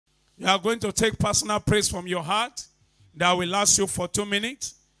You are going to take personal praise from your heart that will last you for 2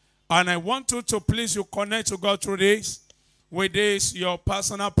 minutes. And I want you to please you connect to God through this. With this, your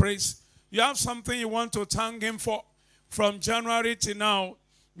personal praise. You have something you want to thank him for. From January to now,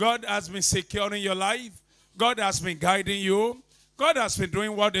 God has been securing your life. God has been guiding you. God has been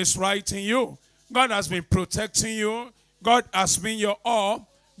doing what is right in you. God has been protecting you. God has been your all.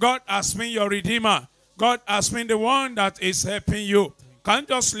 God has been your redeemer. God has been the one that is helping you. Can you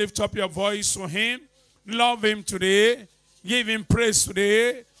just lift up your voice to him? Love him today. Give him praise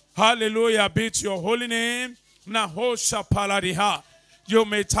today. Hallelujah be to your holy name. Nahosha paladiha. You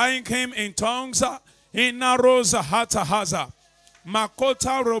may thank him in tongues. Inarosa hatahaza.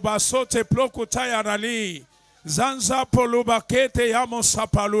 Makota robasote plokutaya rali. Zanza polubakete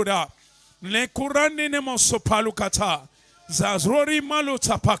yamosapaluda. Nekurani nemosopalukata. Zazrori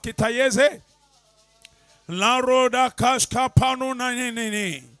maluta pakitayeze. La roda kashka panu na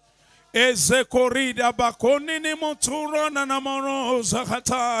nini. Eze korida bakoni ni moturo na namoro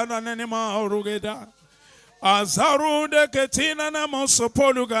zakata na nenema orugeda. Azarude ketina na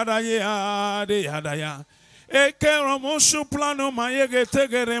mosopolu gadaya de yadaya. Ekero mosu plano mayege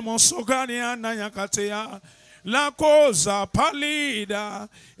tegere mosogani anayakatea. La cosa palida.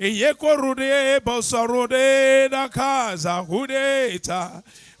 Eyeko rude bosarude da casa hudeta.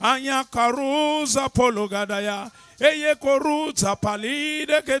 Anya karuza pologadaya. Eye koruza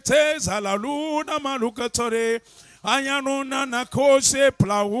palide keteza la luna malukatore. Anya nuna na kose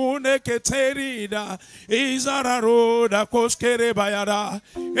plaune keterida. Izararoda koskere bayada.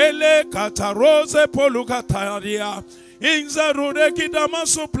 Ele katarose polukataria. Inzarude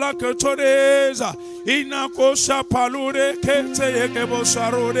kidamasu plaketoreza. Inakosha palure kete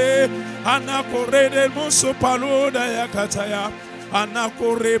yekebosarode. Anakorede musu paluda yakataya.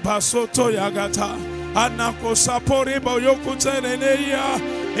 Anakore basoto yagata. Anako sapori boyokuteneya.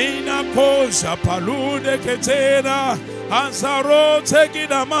 Inakosa palude ketera. Anzaro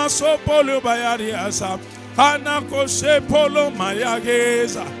tekida maso polo bayariasa. Anako sepolo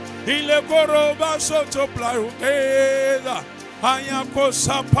mayageza. Ile koroba soto plaukeza. Anako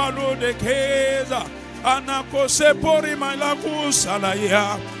sapalude keza. Anako sepori malakusa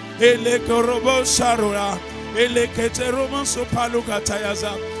laya. Ile korobo sarura. Ele keteroman so paluka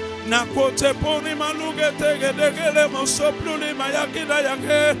tayaza. Nakote poni maluge tegedegele mosopluli mayakida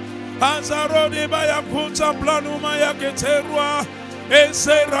yake. Azarodi bayakuta planu mayaketerwa.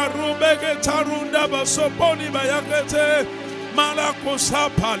 Ezera rubege tarunda basoponi bayakete. Malakosa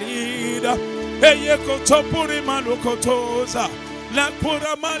palida. Eyeko topuri malukotoza.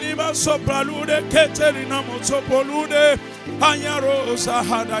 Nakura maliba sopralude keterina mosopolude. Anyarosa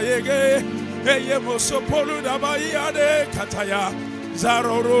hadayege. Eye mosopolu da bayade kataya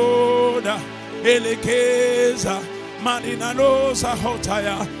zaroroda elekeza madinanosa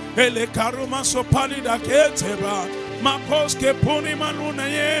hotaya ele karuma sopali da keteba makoske puni manuna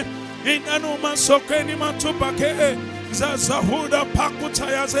ye inanu masokeni matupake zazahuda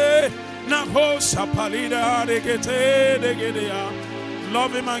pakutaya ze nahosa palida degete degedeya.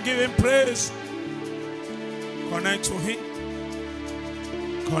 Love him and give him praise. Connect to him.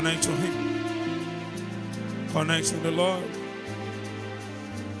 Connect to him. Connect to the Lord.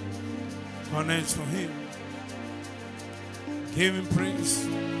 Connect to him. Give him praise.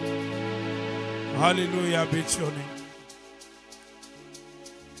 Hallelujah be to your name.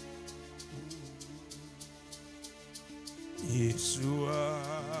 Yeshua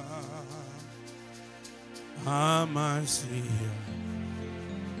Amasiah,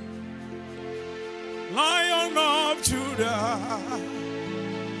 Lion of Judah,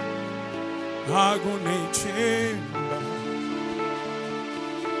 Agony chamber,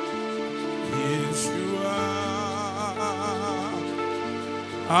 Yeshua,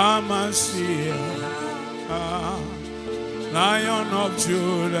 Amasiah, Lion of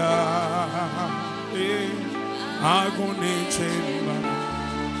Judah, Agony chamber,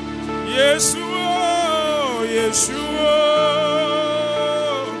 Yeshua, Yeshua,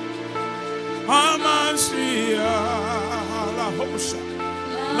 Amasiah, La Hosha.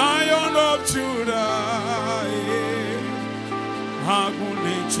 Lion of Judah,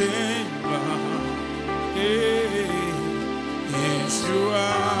 Agony chamber, Yeshua,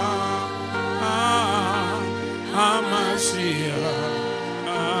 Amasiah,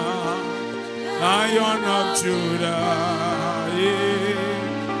 Lion of Judah,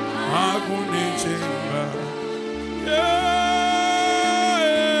 Agony chamber,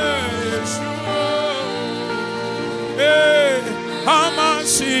 Yeshua,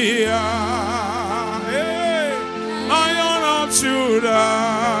 Amasiah, Lion of Judah,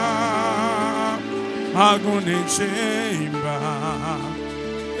 Agony chamber,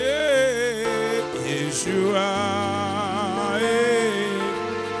 Yeshua,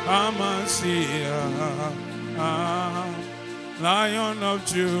 Amasiah, Lion of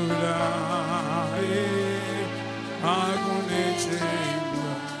Judah, Agunechemba,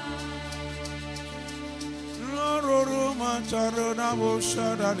 Lororuma Charona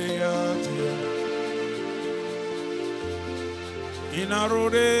Boshadaliatia,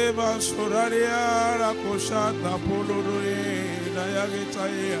 Inarode Basuraria, Rakoshata Polore,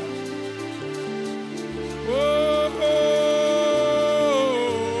 Dayagetaya.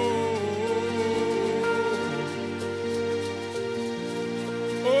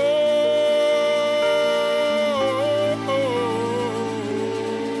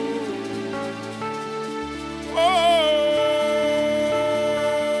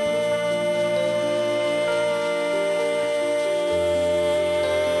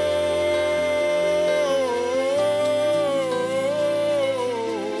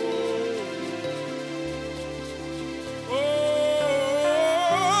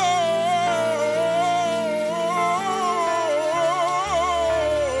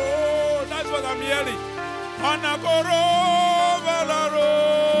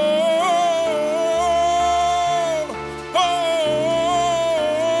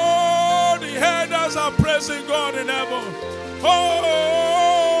 Praising God in heaven.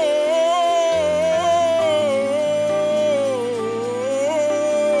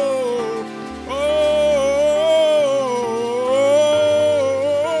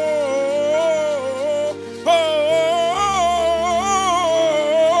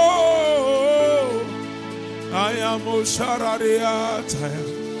 I am Osharariata.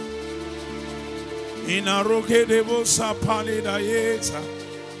 In a roke de Bosapani Dayeta.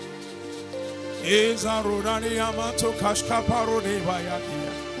 Eza rodani amato kashkaparo de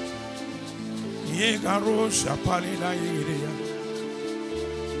bayadia. Yegaro shapali na yeria.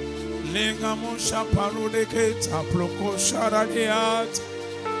 Lengamo shaparo de keta ploko sharadiat.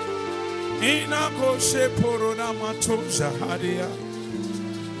 Inako sheporo na mato jahadia.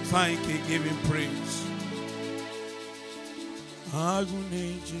 Thank you, give him praise.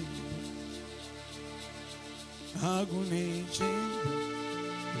 Aguneji. Aguneji.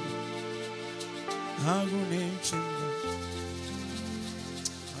 Hallelujah.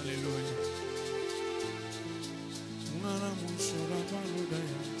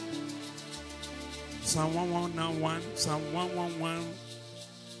 Psalm 111, Psalm 111,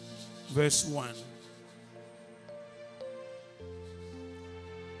 verse 1.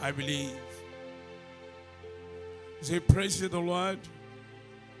 I believe. Say, praise the Lord.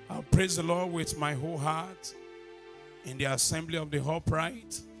 I'll praise the Lord with my whole heart in the assembly of the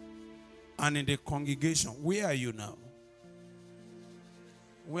upright. And in the congregation. Where are you now?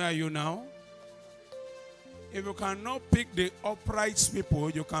 Where are you now? If you cannot pick the upright people,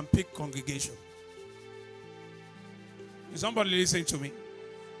 you can pick congregation. Is somebody listening to me?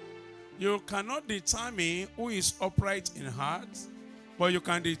 You cannot determine who is upright in heart, but you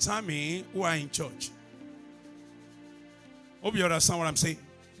can determine who are in church. Hope you understand what I'm saying.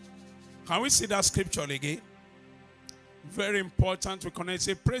 Can we see that scripture again? Very important to connect.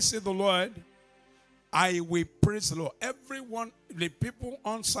 Say, praise the Lord. I will praise the Lord. Everyone, the people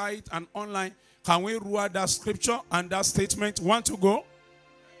on site and online, can we roar that scripture and that statement? Want to go?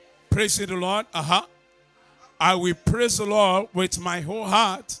 Praise the Lord. I will praise the Lord with my whole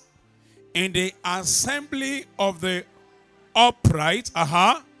heart in the assembly of the upright.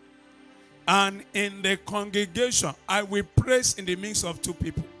 And in the congregation, I will praise in the midst of two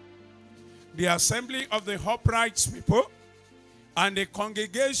people. The assembly of the upright people and the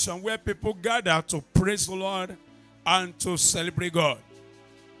congregation where people gather to praise the Lord and to celebrate God.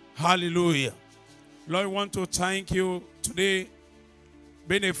 Hallelujah. Lord, I want to thank you today,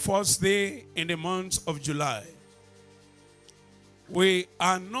 being the first day in the month of July. We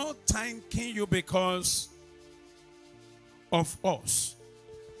are not thanking you because of us.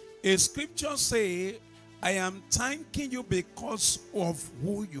 A scripture says, I am thanking you because of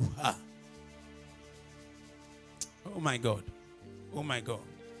who you are. Oh my God. Oh my God.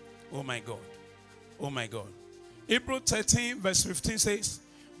 Oh my God. Oh my God. Hebrews 13 verse 15 says,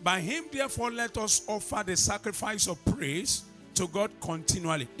 by him therefore let us offer the sacrifice of praise to God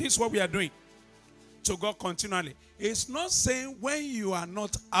continually. This is what we are doing. To God continually. It's not saying when you are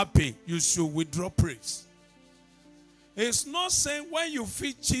not happy, you should withdraw praise. It's not saying when you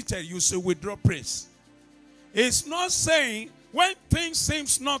feel cheated, you should withdraw praise. It's not saying when things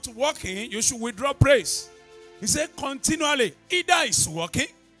seems not working, you should withdraw praise. He said continually, either it's working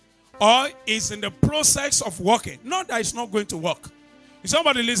or it's in the process of working. Not that it's not going to work. Is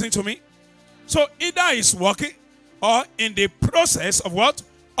somebody listening to me? So either it's working or in the process of what?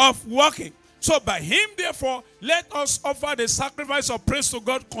 Of working. So by him, therefore, let us offer the sacrifice of praise to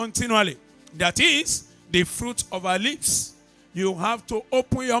God continually. That is the fruit of our lips. You have to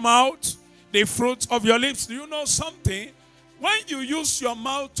open your mouth, the fruit of your lips. Do you know something? When you use your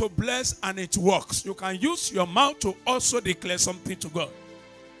mouth to bless and it works, you can use your mouth to also declare something to God.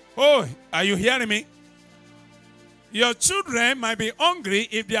 Oh, are you hearing me? Your children might be hungry.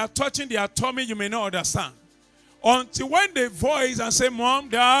 If they are touching their tummy, you may not understand. Until when they voice and say, Mom,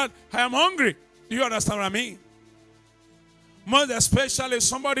 Dad, I am hungry. Do you understand what I mean? Most especially if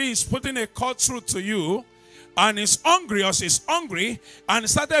somebody is putting a cut through to you and is hungry or she's hungry and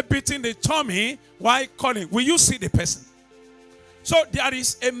started beating the tummy while calling. Will you see the person? So there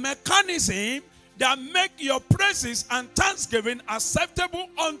is a mechanism that make your praises and thanksgiving acceptable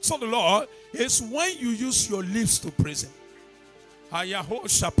unto the Lord is when you use your lips to praise him. Ayaho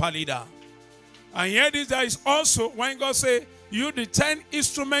shapalida. And here this there is also when God say, you the 10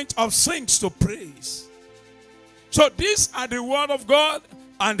 instruments of strings to praise. So these are the word of God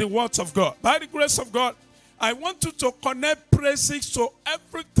and the words of God. By the grace of God, I want you to connect praises to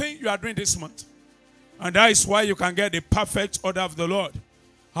everything you are doing this month. And that is why you can get the perfect order of the Lord.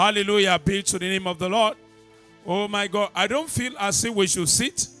 Hallelujah be to the name of the Lord. Oh my God, I don't feel as if we should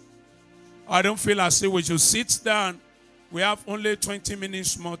sit. I don't feel as if we should sit down. We have only 20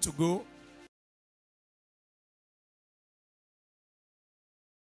 minutes more to go.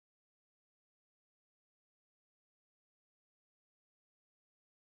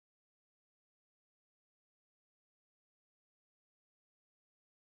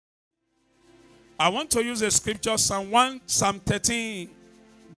 I want to use a scripture, Psalm 13.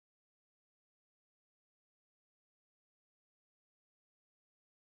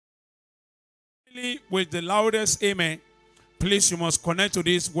 With the loudest amen. Please, you must connect to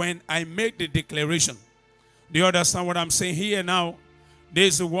this when I make the declaration. Do you understand what I'm saying here now? There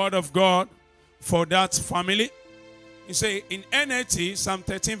is the word of God for that family. You say in NLT, Psalm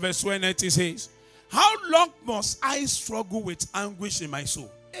 13 verse 2 NLT says, how long must I struggle with anguish in my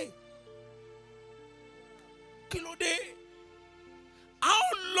soul? How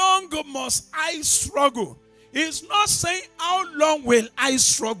long must I struggle? He's not saying how long will I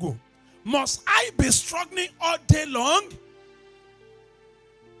struggle. Must I be struggling all day long?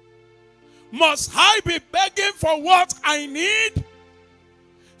 Must I be begging for what I need?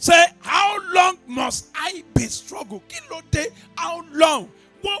 Say, how long must I be struggling? How long?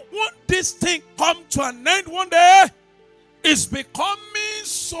 Won't this thing come to an end one day? It's becoming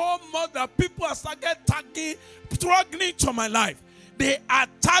so much that people are started tagging, struggling to my life. They are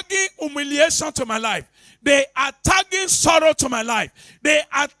tagging humiliation to my life. They are tagging sorrow to my life. They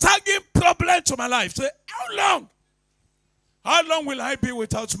are tagging problem to my life. Say, how long? How long will I be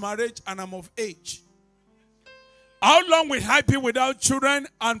without marriage and I'm of age? How long will I be without children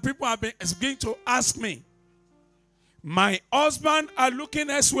and people are beginning to ask me? My husband are looking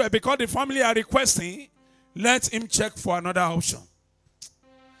elsewhere because the family are requesting. Let him check for another option.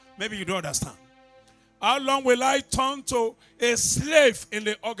 Maybe you don't understand. How long will I turn to a slave in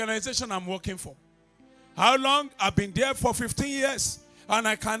the organization I'm working for? How long? I've been there for 15 years and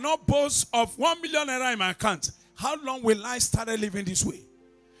I cannot boast of 1 million naira in my account. How long will I start living this way?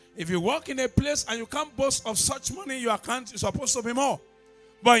 If you work in a place and you can't boast of such money in your account, it's supposed to be more.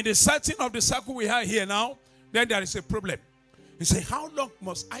 But in the setting of the circle we have here now, then there is a problem. You say, how long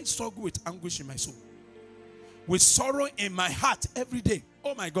must I struggle with anguish in my soul? With sorrow in my heart every day.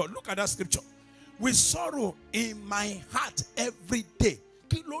 Oh my God, look at that scripture. With sorrow in my heart every day.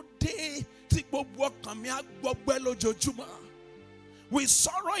 With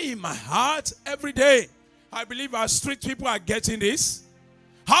sorrow in my heart every day. I believe our street people are getting this.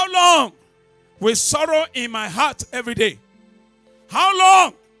 How long? With sorrow in my heart every day. How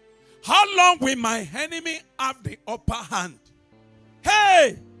long? How long will my enemy have the upper hand?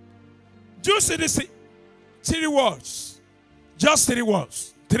 Hey! Do you see this? 3 words. Just 3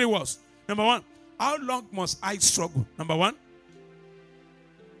 words. 3 words. Number 1. How long must I struggle? Number 1.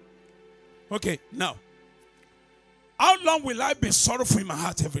 Okay, now. How long will I be sorrowful in my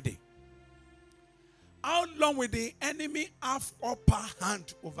heart every day? How long will the enemy have upper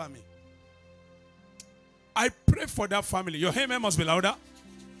hand over me? I pray for that family. Your amen must be louder.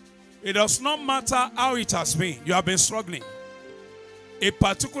 It does not matter how it has been. You have been struggling. A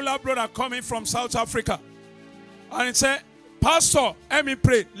particular brother coming from South Africa. And he said, Pastor, let me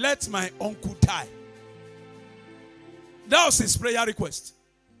pray. Let my uncle die. That was his prayer request.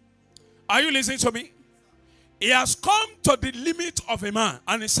 Are you listening to me? He has come to the limit of a man.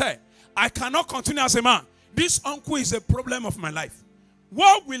 And he said, I cannot continue as a man. This uncle is a problem of my life.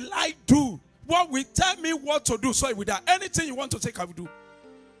 What will I do? What will tell me what to do? So with that, anything you want to take, I will do.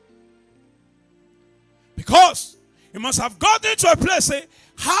 Because he must have gotten to a place, say,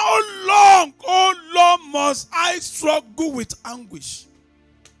 how long, oh Lord, must I struggle with anguish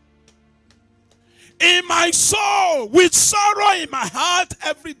in my soul, with sorrow in my heart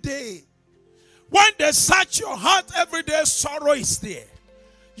every day? When they search your heart every day, sorrow is there.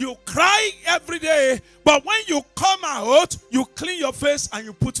 You cry every day, but when you come out, you clean your face and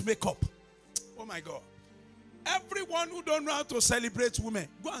you put makeup. Oh my God. Everyone who don't know how to celebrate women,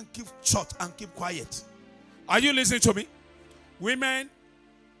 go and keep short and keep quiet. Are you listening to me? Women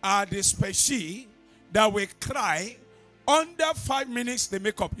are the species that will cry under 5 minutes, they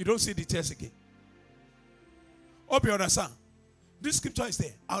make up. You don't see the tears again. Hope you understand. This scripture is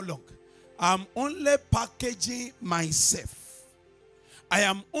there. How long? I'm only packaging myself. I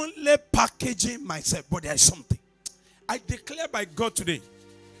am only packaging myself. But there is something. I declare by God today,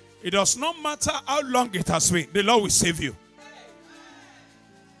 it does not matter how long it has been, the Lord will save you.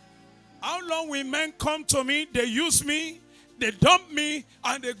 How long will men come to me, they use me, they dump me,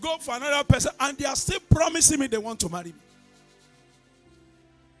 and they go for another person, and they are still promising me they want to marry me?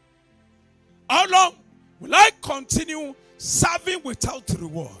 How long will I continue serving without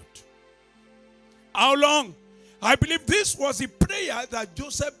reward? How long? I believe this was the prayer that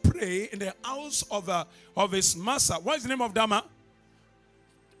Joseph prayed in the house of his master. What is the name of that man?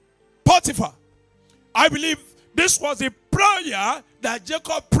 Potiphar. I believe this was the prayer that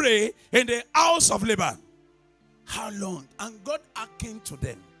Jacob prayed in the house of Laban. How long? And God hearkened to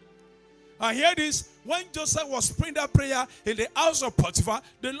them. I hear this. When Joseph was praying that prayer in the house of Potiphar,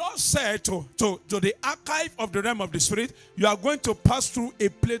 the Lord said to the archive of the realm of the spirit, you are going to pass through a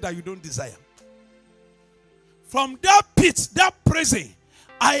place that you don't desire. From that pit, that prison,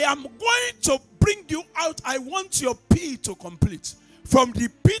 I am going to bring you out. I want your pit to complete. From the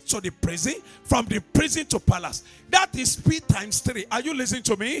pit to the prison, from the prison to palace. That is P times 3. Are you listening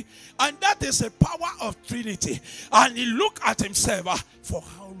to me? And that is a power of Trinity. And he looked at himself, for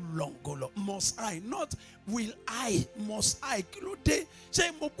how long, O Lord, must I? Not will I, must I?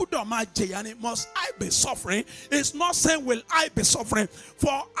 Must I be suffering? It's not saying will I be suffering.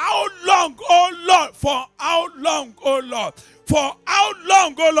 For how long, O Lord? For how long, O Lord? For how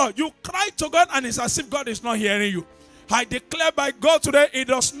long, O Lord? You cry to God and it's as if God is not hearing you. I declare by God today, it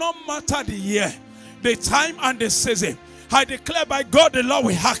does not matter the year, the time and the season. I declare by God, the Lord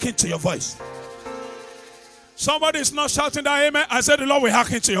will hearken to your voice. Somebody is not shouting that amen. I said the Lord will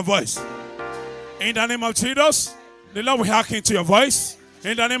hearken to your voice. In the name of Jesus, the Lord will hearken to your voice.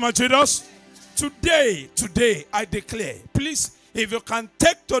 In the name of Jesus, today, I declare, please, if you can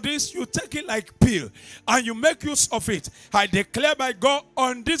take to this, you take it like pill and you make use of it. I declare by God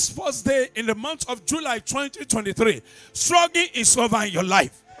on this first day in the month of July 2023, struggling is over in your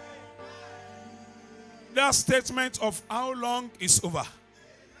life. That statement of how long is over.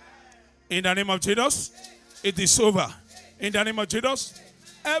 In the name of Jesus, it is over. In the name of Jesus,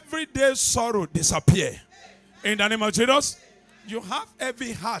 everyday sorrow disappear. In the name of Jesus, you have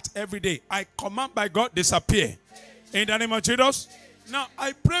heavy heart every day. I command by God disappear. In the name of Jesus. Now,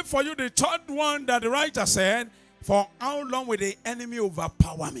 I pray for you the third one that the writer said, for how long will the enemy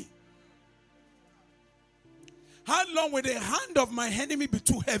overpower me? How long will the hand of my enemy be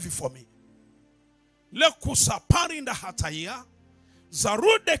too heavy for me? If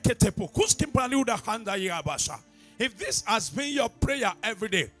this has been your prayer every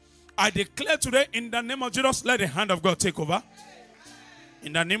day, I declare today in the name of Jesus, let the hand of God take over.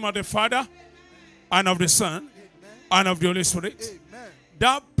 In the name of the Father and of the Son and of the Holy Spirit. Amen.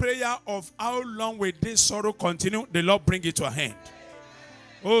 That prayer of how long will this sorrow continue, the Lord bring it to an end.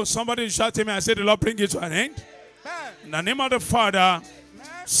 Oh, somebody shout to me, I said the Lord bring it to an end. Amen. In the name of the Father, Amen.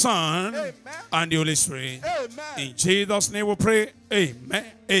 Son, Amen. And the Holy Spirit. Amen. In Jesus' name we pray. Amen.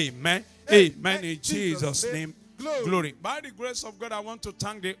 Amen. Amen. In Jesus' name. Glory. By the grace of God, I want to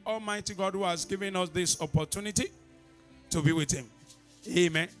thank the Almighty God who has given us this opportunity to be with him.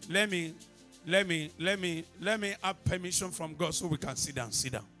 Amen. Let me have permission from God so we can sit down.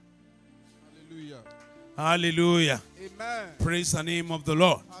 Sit down. Hallelujah. Hallelujah. Amen. Praise the name of the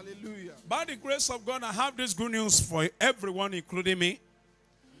Lord. Hallelujah. By the grace of God, I have this good news for everyone, including me.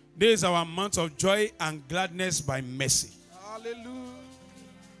 This is our month of joy and gladness by mercy. Hallelujah.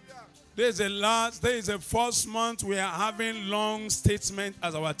 This is the first month we are having long statement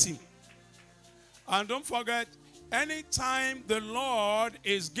as our team. And don't forget, anytime the Lord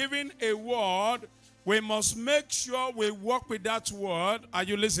is giving a word, we must make sure we work with that word. Are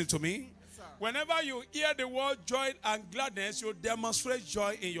you listening to me? Yes, whenever you hear the word joy and gladness, you demonstrate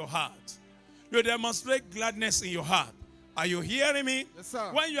joy in your heart. You demonstrate gladness in your heart. Are you hearing me? Yes, sir.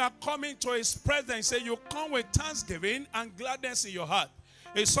 When you are coming to his presence, say you come with thanksgiving and gladness in your heart.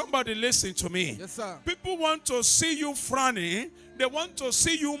 Is somebody listening to me? Yes, sir. People want to see you frowning. They want to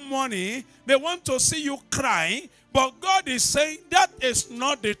see you mourning. They want to see you crying. But God is saying that is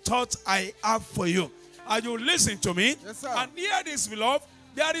not the thought I have for you. Are you listening to me? Yes, sir. And hear this, beloved.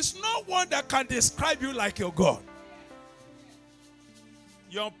 There is no one that can describe you like your God.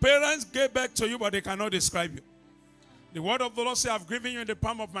 Your parents gave birth to you, but they cannot describe you. The word of the Lord says, I've given you in the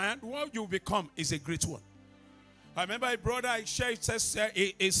palm of my hand. What you become is a great one. I remember a brother I shared, it says,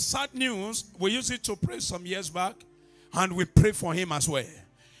 a sad news. We used it to pray some years back, and we pray for him as well.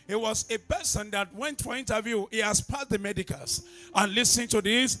 It was a person that went for interview. He has passed the medicals and listened to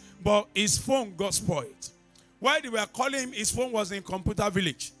this, but his phone got spoiled. While they were calling him, his phone was in computer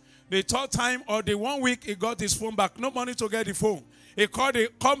village. The third time or the 1 week, he got his phone back. No money to get the phone. He called the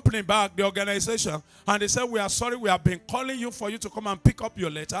company back, the organization, and they said, we are sorry, we have been calling you for you to come and pick up your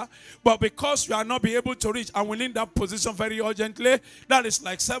letter, but because you are not be able to reach, and we need that position very urgently, that is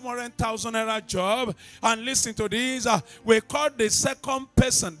like 700,000 naira job. And listen to this, we called the second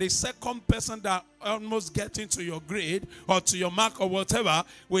person that almost getting to your grade or to your mark or whatever,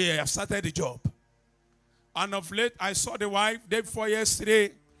 we have started the job. And of late, I saw the wife day before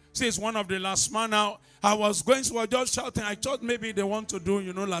yesterday. She is one of the last man now. I was just shouting. I thought maybe they want to do,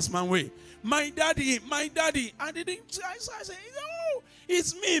 last man way. My daddy. I said, no,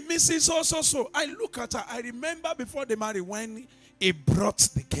 it's me, Mrs. So. I look at her. I remember before they married when he brought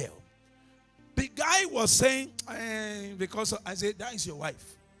the girl. The guy was saying, because I said, that is your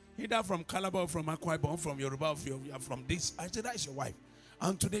wife. Either from Calabar, from Akwa Ibom, from Yoruba, from this. I said, that is your wife.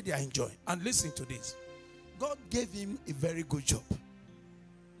 And today they are enjoying. And listen to this. God gave him a very good job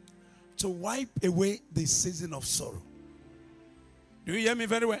to wipe away the season of sorrow. Do you hear me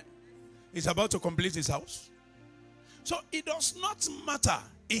very well? He's about to complete his house. So it does not matter.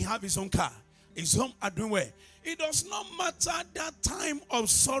 He have his own car. His home are doing well. It does not matter that time of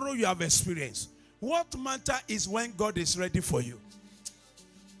sorrow you have experienced. What matter is when God is ready for you.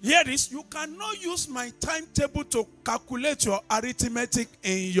 Hear this. You cannot use my timetable to calculate your arithmetic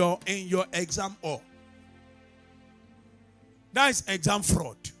in your exam hall. That is exam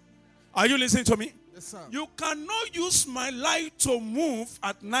fraud. Are you listening to me? Yes, sir. You cannot use my light to move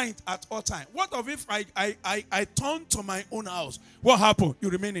at night at all time. What of if I turn to my own house? What happened? You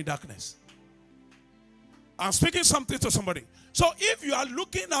remain in darkness. I'm speaking something to somebody. So if you are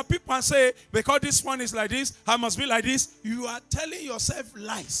looking at people and say, because this one is like this, I must be like this, you are telling yourself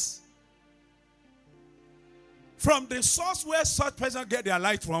lies. From the source where such person get their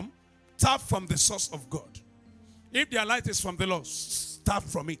light from, tap from the source of God. If their light is from the Lord, start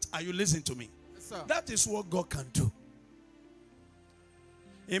from it. Are you listening to me? Yes, sir. That is what God can do.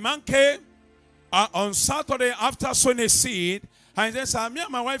 A man came on Saturday after sowing a seed, and he said, me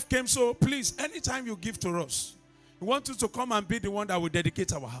and my wife came, so please, anytime you give to us, we want you to come and be the one that will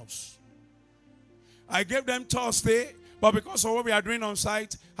dedicate our house. I gave them Thursday, but because of what we are doing on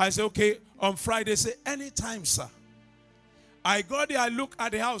site, I said, okay, on Friday, say, anytime, sir. I got there, I looked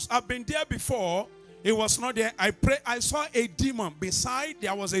at the house. I've been there before. It was not there. I prayed. I saw a demon. Beside,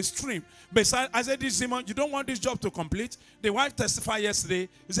 there was a stream. Beside, I said, this demon, you don't want this job to complete? The wife testified yesterday.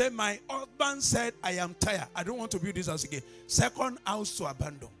 He said, my husband said, I am tired. I don't want to build this house again. Second house to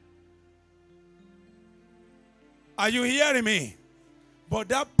abandon. Are you hearing me? But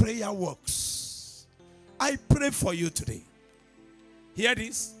that prayer works. I pray for you today. Hear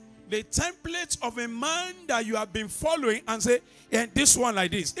this. The template of a man that you have been following and say, and this one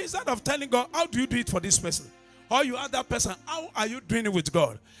like this. Instead of telling God, how do you do it for this person? Or you other person, how are you doing it with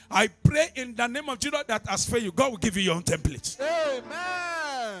God? I pray in the name of Jesus that as for you, God will give you your own template.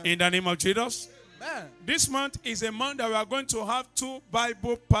 Amen. In the name of Jesus. Amen. This month is a month that we are going to have 2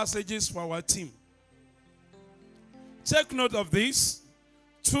 Bible passages for our team. Take note of this.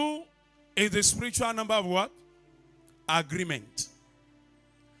 2 is the spiritual number of what? Agreement.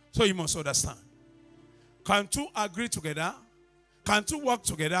 So you must understand. Can 2 agree together? Can 2 work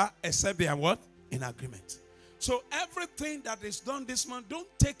together except they are what? In agreement. So everything that is done this month, don't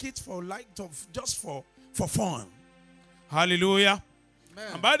take it for just for fun. Hallelujah.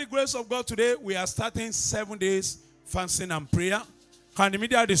 Amen. And by the grace of God today, we are starting 7 days fasting and prayer. Can the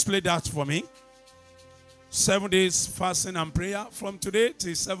media display that for me? 7 days fasting and prayer from today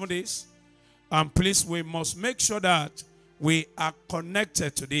till 7 days. And please, we must make sure that we are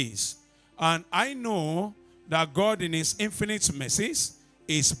connected to this. And I know that God in his infinite mercies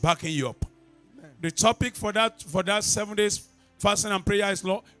is backing you up. Amen. The topic for that 7 days fasting and prayer is,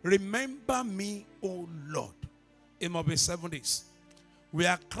 Lord, remember me, O Lord. It must be 7 days. We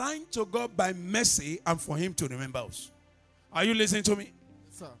are crying to God by mercy and for him to remember us. Are you listening to me?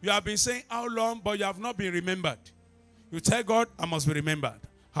 Sir. You have been saying how long, but you have not been remembered. You tell God, I must be remembered.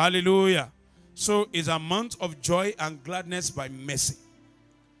 Hallelujah. So it's a month of joy and gladness by mercy.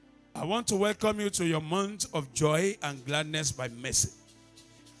 I want to welcome you to your month of joy and gladness by mercy.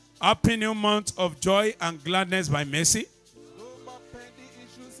 Happy new month of joy and gladness by mercy. No more pending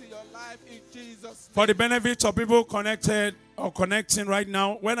issues in your life in Jesus' name. For the benefit of people connected or connecting right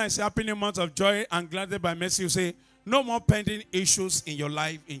now, when I say happy new month of joy and gladness by mercy, you say no more pending issues in your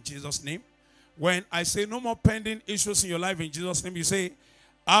life in Jesus' name. When I say no more pending issues in your life in Jesus' name, you say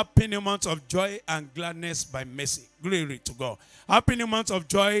happy new month of joy and gladness by mercy. Glory to God. Happy new month of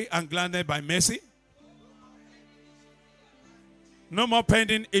joy and gladness by mercy. No more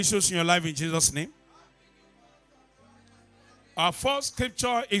pending issues in your life in Jesus' name. Our first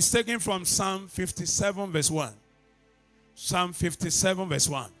scripture is taken from Psalm 57 verse 1. Psalm 57 verse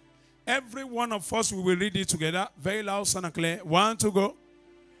 1. Every one of us, we will read it together. Very loud, sound and clear. 1, 2, go.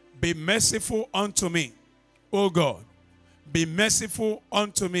 Be merciful unto me, O God. Be merciful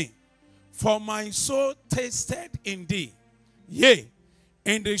unto me. For my soul tasted in thee. Yea,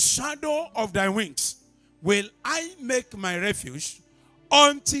 in the shadow of thy wings will I make my refuge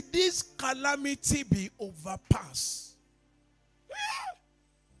until this calamity be overpassed.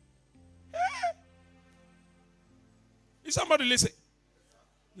 Is somebody listen?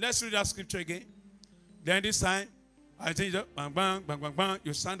 Let's read that scripture again. Then this time, I think bang, bang, bang, bang, bang.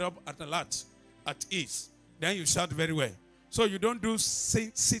 You stand up at a lot, at ease. Then you shout very well. So you don't do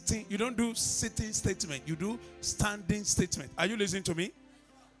sitting. You don't do sitting statement. You do standing statement. Are you listening to me?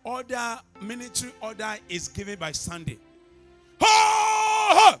 Order, military order is given by standing.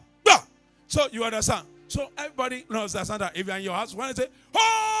 So you understand. So everybody knows that. If you're in your house, when I say,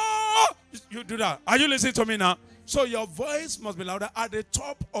 you do that. Are you listening to me now? So your voice must be louder at the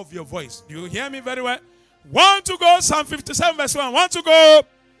top of your voice. Do you hear me very well? 1 to go. Psalm 57 verse 1. 1 to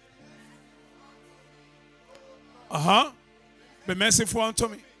go. Be merciful unto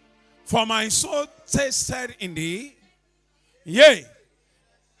me. For my soul tasted in thee. Yea,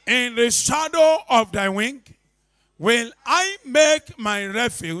 in the shadow of thy wing will I make my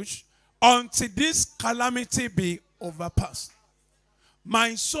refuge until this calamity be overpassed.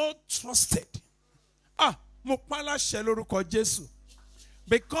 My soul trusted.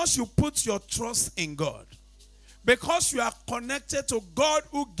 Because you put your trust in God. Because you are connected to God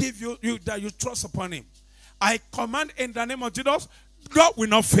who give you that you trust upon him. I command in the name of Jesus, God will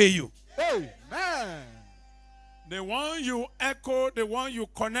not fail you. Amen. The one you echo, the one you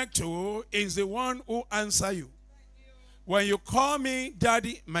connect to is the one who answers you. When you call me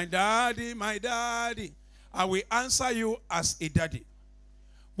daddy, my daddy, I will answer you as a daddy.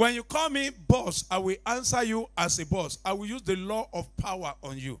 When you call me boss, I will answer you as a boss. I will use the law of power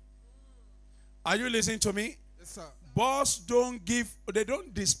on you. Are you listening to me? Yes, sir. Boss they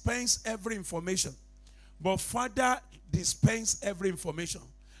don't dispense every information. But Father dispense every information.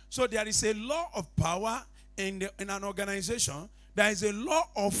 So there is a law of power in an organization. There is a law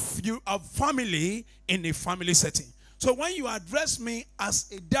of family in a family setting. So when you address me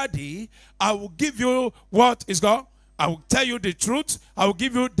as a daddy, I will give you what is God. I will tell you the truth. I will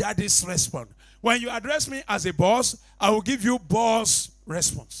give you daddy's response. When you address me as a boss, I will give you boss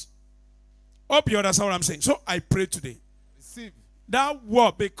response. Hope you understand what I'm saying. So I pray today. Receive. That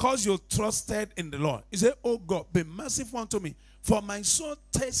word, because you trusted in the Lord. He said, oh God, be merciful unto me. For my soul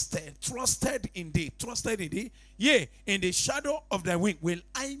trusted in thee. Yea, in the shadow of thy wing will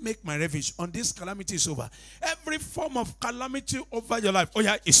I make my refuge. On this calamity is over. Every form of calamity over your life, oh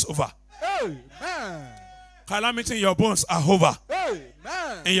yeah, it's over. Amen. Calamity in your bones are over.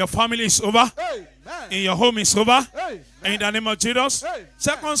 Amen. In your family is over. Amen. In your home is over. Amen. In the name of Jesus. Amen.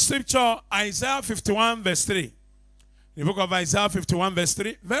 Second scripture, Isaiah 51 verse 3. The book of Isaiah 51 verse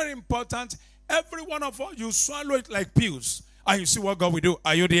 3. Very important. Every one of us, you swallow it like pills. And you see what God will do.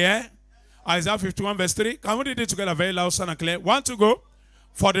 Are you there? Isaiah 51 verse 3. Can we read it together very loud, sound and clear? 1 to go.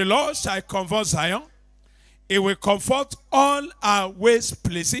 For the Lord shall comfort Zion. It will comfort all our waste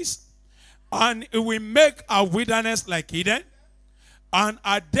places. And it will make our wilderness like Eden. And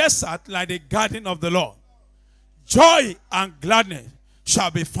our desert like the garden of the Lord. Joy and gladness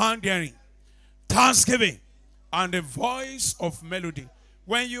shall be found therein. Thanksgiving and the voice of melody.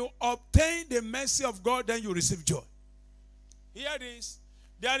 When you obtain the mercy of God, then you receive joy. Hear this.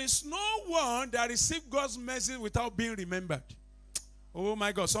 There is no one that receives God's mercy without being remembered. Oh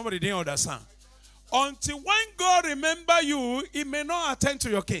my God, somebody didn't understand. Until when God remembers you, he may not attend to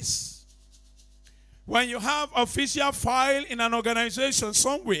your case. When you have official file in an organization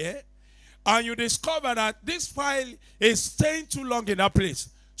somewhere, and you discover that this file is staying too long in that place,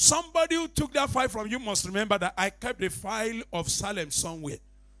 somebody who took that file from you must remember that I kept the file of Salem somewhere.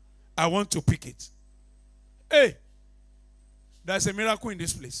 I want to pick it. Hey, There's a miracle in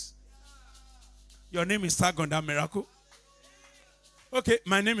this place. Your name is tagged on that miracle. Okay,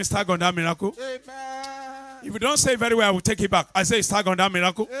 my name is tagged on that miracle. Amen. If you don't say it very well, I will take it back. I say it's tagged on that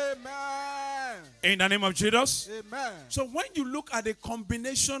miracle. Amen. In the name of Jesus. Amen. So when you look at the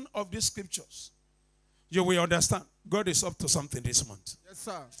combination of these scriptures, you will understand God is up to something this month. Yes,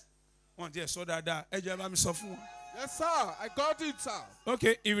 sir. Yes, sir. Yes, sir. I got it, sir.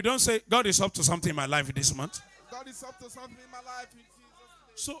 Okay, if you don't say God is up to something in my life this month, God is up to something in my life in Jesus'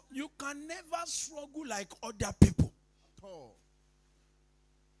 name. so you can never struggle like other people. Oh.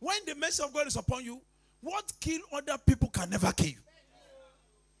 When the mercy of God is upon you, what kill other people can never kill you.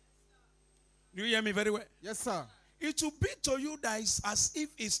 Do you hear me very well? Yes, sir. It will be to you that is as if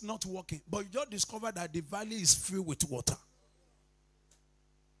it's not working, but you just discover that the valley is filled with water.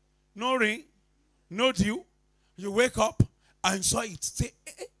 No rain, no dew. You wake up and saw it. Say,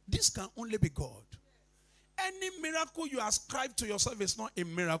 this can only be God. Any miracle you ascribe to yourself is not a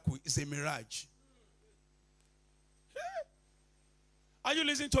miracle, it's a mirage. Are you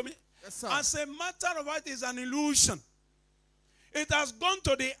listening to me? Yes, sir. As a matter of fact, it's an illusion. It has gone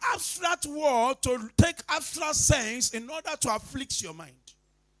to the abstract world to take abstract sense in order to afflict your mind.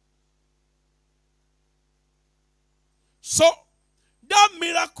 So, that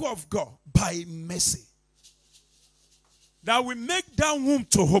miracle of God, by mercy, that will make that womb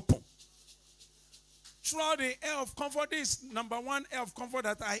to open. Throughout the air of comfort, this is number one air of comfort,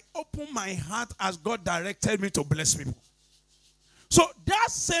 that I open my heart as God directed me to bless people. So that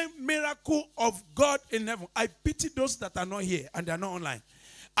same miracle of God in heaven, I pity those that are not here and they are not online.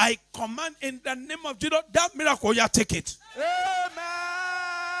 I command in the name of Jesus, that miracle, yeah, take it. Amen.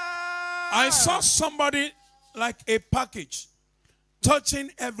 I saw somebody like a package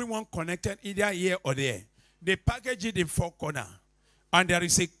touching everyone connected either here or there. They package it in four corners and there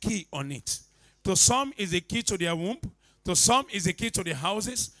is a key on it. To some is a key to their womb. To some is a key to their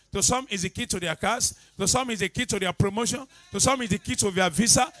houses. To some is the key to their cars. To some is the key to their promotion. To some is the key to their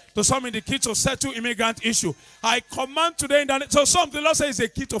visa. To some is the key to settle immigrant issue. I command today in that. So some, the Lord says, is the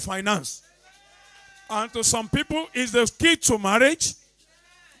key to finance. And to some people, is the key to marriage.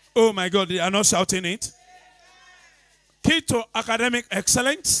 Oh my God, they are not shouting it. Key to academic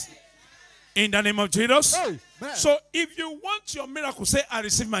excellence. In the name of Jesus. Amen. So if you want your miracle, say, I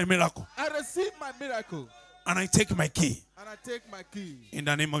receive my miracle. I receive my miracle. And I take my key. And I take my key. In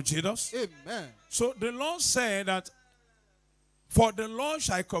the name of Jesus. Amen. So the Lord said that, for the Lord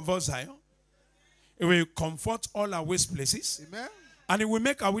shall cover Zion. It will comfort all our waste places. Amen. And it will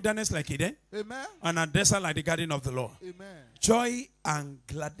make our wilderness like Eden. Amen. And our desert like the garden of the Lord. Amen. Joy and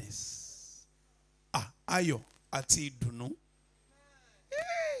gladness. Ayo ati dunu.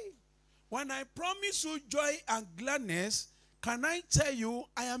 When I promise you joy and gladness, can I tell you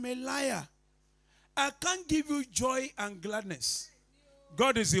I am a liar? I can't give you joy and gladness.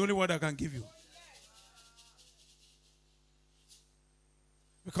 God is the only one that can give you.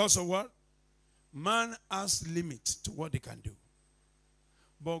 Because of what? Man has limits to what they can do.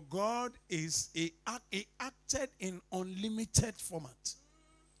 But God is he acted in unlimited format.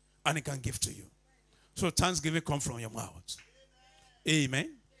 And he can give to you. So thanksgiving comes from your mouth.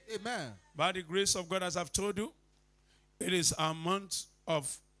 Amen. Amen. By the grace of God, as I've told you, it is a month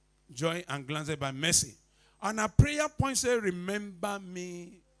of joy and gladness by mercy. And our prayer point says, remember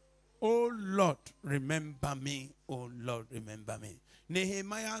me, oh Lord, remember me, oh Lord, remember me.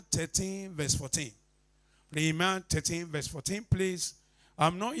 Nehemiah 13 verse 14. Nehemiah 13 verse 14, please.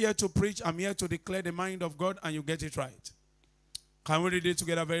 I'm not here to preach, I'm here to declare the mind of God, and you get it right. Can we read it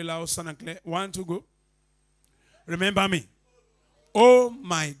together very loud, son and clear? 1, 2, go. Remember me, oh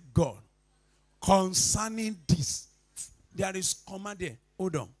my God, concerning this. There is command there.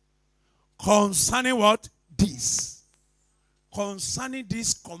 Hold on. Concerning what? This. Concerning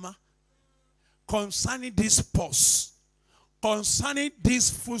this comma. Concerning this pause. Concerning this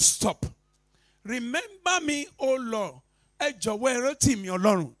full stop. Remember me, O Lord. Ẹ jọ̀wọ́ ẹ rántí mi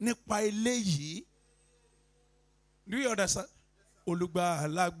Ọlọ́run nípa eléyìí. Do you understand?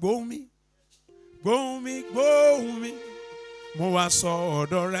 Olùgbàlà gbóhùn mi. Gbóhùn mi, gbóhùn mi. Mo wá sọ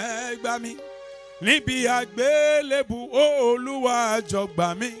ọ̀dọ̀ rẹ gbà mí. Níbi àgbélébù Olúwa jọ̀ọ́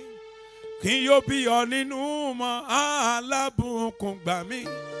gbà mí. Kí yóò bí ọ nínú mọ́ alábùkún gbà mí.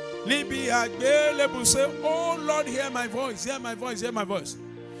 Níbi àgbélébù, say, oh Lord, hear my voice, hear my voice, hear my voice.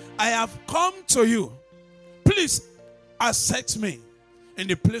 I have come to you. Please accept me in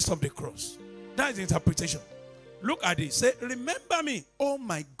the place of the cross. That is the interpretation. Look at it. Say, remember me, oh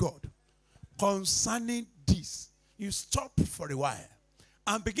my God, concerning this. You stop for a while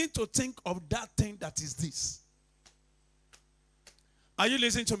and begin to think of that thing that is this. Are you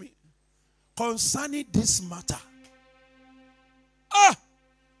listening to me? Concerning this matter.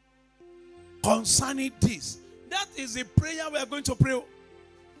 Concerning this. That is the prayer we are going to pray.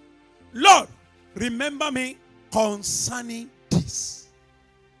 Lord, remember me concerning this.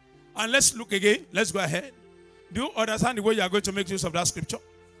 And let's look again. Let's go ahead. Do you understand the way you are going to make use of that scripture?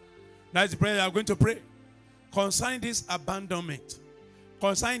 That is the prayer you are going to pray. Concerning this abandonment.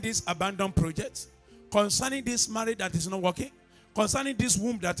 Concerning this abandoned project. Concerning this marriage that is not working. Concerning this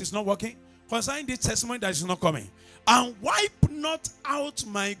womb that is not working. Concerning this testimony that is not coming. And wipe not out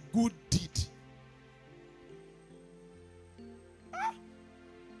my good deed.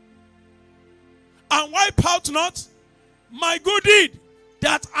 And wipe out not my good deed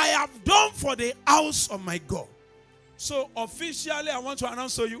that I have done for the house of my God. So officially, I want to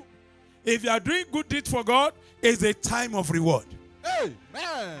announce to you, if you are doing good deeds for God, it's a time of reward.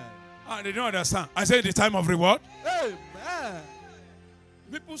 Amen. They don't understand. I say the time of reward. Amen.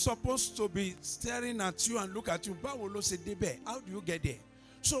 People supposed to be staring at you and look at you. How do you get there?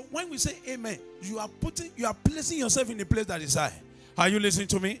 So when we say amen, you are placing yourself in the place that is high. Are you listening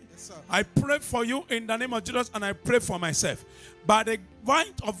to me? Yes, sir. I pray for you in the name of Jesus, and I pray for myself. By the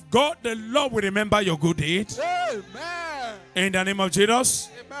right of God, the Lord will remember your good deeds. Amen. In the name of Jesus.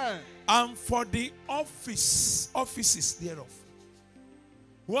 Amen. And for the offices thereof.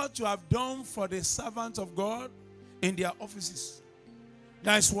 What you have done for the servants of God in their offices.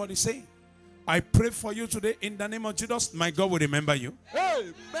 That is what he's saying. I pray for you today in the name of Jesus. My God will remember you.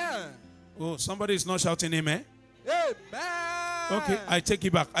 Amen. Oh, somebody is not shouting amen. Amen. Okay, I take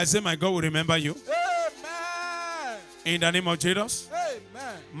it back. I say my God will remember you. Amen. In the name of Jesus.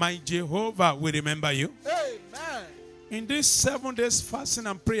 Amen. My Jehovah will remember you. Amen. In these 7 days fasting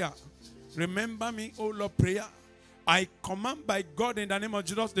and prayer, remember me, oh Lord, prayer. I command by God in the name of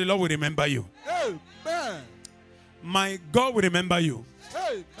Jesus, the Lord will remember you. Amen. My God will remember you.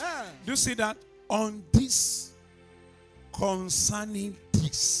 Amen. Do you see that? On this, concerning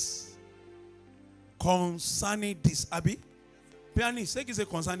this. Concerning this. Abi? Pianist, say it's a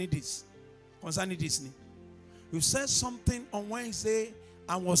concerning this. Concerning this. You said something on Wednesday,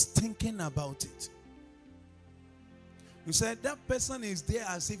 I was thinking about it. You said that person is there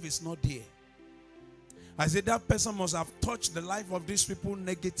as if it's not there. I said that person must have touched the life of these people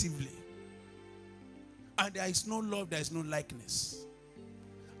negatively. And there is no love, there is no likeness.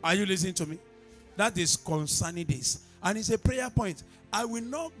 Are you listening to me? That is concerning this. And it's a prayer point. I will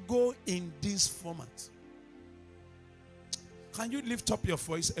not go in this format. Can you lift up your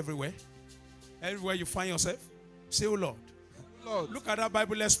voice everywhere? Everywhere you find yourself? Say, oh Lord. Lord. Look at that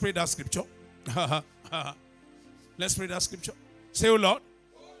Bible. Let's pray that scripture. Let's pray that scripture. Say, oh Lord.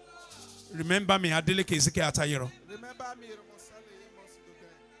 Remember me, Adeleke Atayero. Remember me.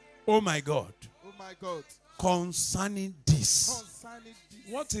 Oh my God. Oh my God. Concerning this. Concerning this.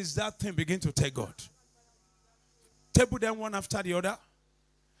 What is that thing? Begin to tell God. Table them one after the other.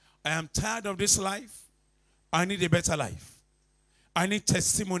 I am tired of this life. I need a better life. I need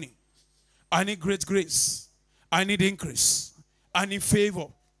testimony. I need great grace. I need increase. I need favor.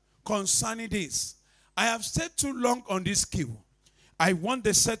 Concerning this. I have stayed too long on this queue. I want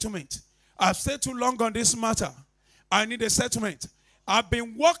the settlement. I've stayed too long on this matter. I need a settlement. I've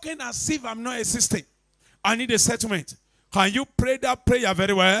been walking as if I'm not existing. I need a settlement. Can you pray that prayer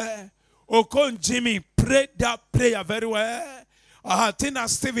very well? Okon Jimmy, pray that prayer very well. Tina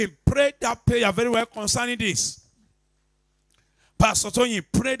Stephen, pray that prayer very well concerning this. Pastor Tony,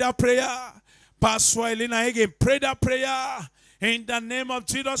 pray that prayer. Pastor Elena again, pray that prayer. In the name of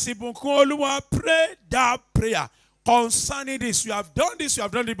Jesus, pray that prayer. Concerning this, you have done this,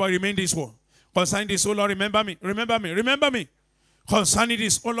 but remain this one. Concerning this, oh Lord, remember me, remember me, remember me. Concerning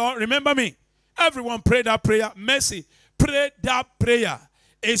this, oh Lord, remember me. Everyone pray that prayer. Mercy, pray that prayer.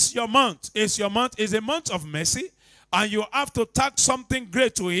 It's your month. It's your month. It's a month of mercy. And you have to tack something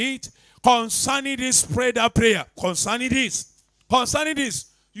great to eat. Concerning this, pray that prayer. Concerning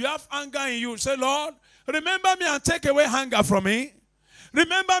this, you have anger in you. Say, Lord, remember me and take away anger from me.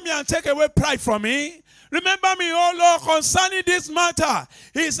 Remember me and take away pride from me. Remember me, oh Lord, concerning this matter.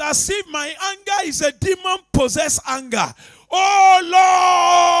 It's as if my anger is a demon-possessed anger. Oh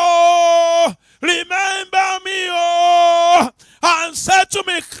Lord, remember me, oh, and say to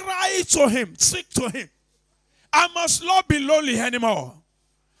me, cry to him, speak to him. I must not be lonely anymore.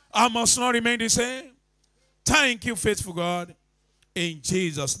 I must not remain the same. Thank you, faithful God. In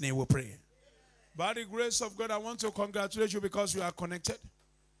Jesus' name we pray. By the grace of God, I want to congratulate you because you are connected.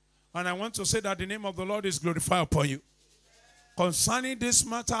 And I want to say that the name of the Lord is glorified upon you. Concerning this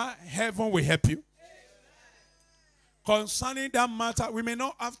matter, heaven will help you. Concerning that matter, we may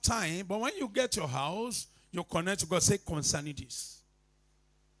not have time, but when you get your house, you connect to God. Say, concerning this.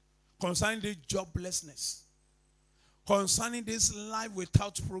 Concerning the joblessness. concerning this life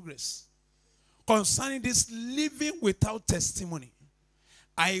without progress, concerning this living without testimony.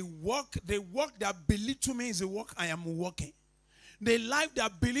 I walk, the work that belittle me is the work I am walking. The life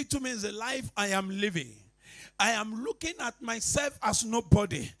that belittle me is the life I am living. I am looking at myself as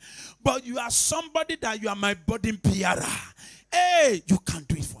nobody, but you are somebody that you are my burden bearer. Hey, you can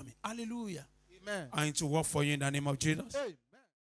do it for me. Hallelujah. Amen. I need to work for you in the name of Jesus. Amen.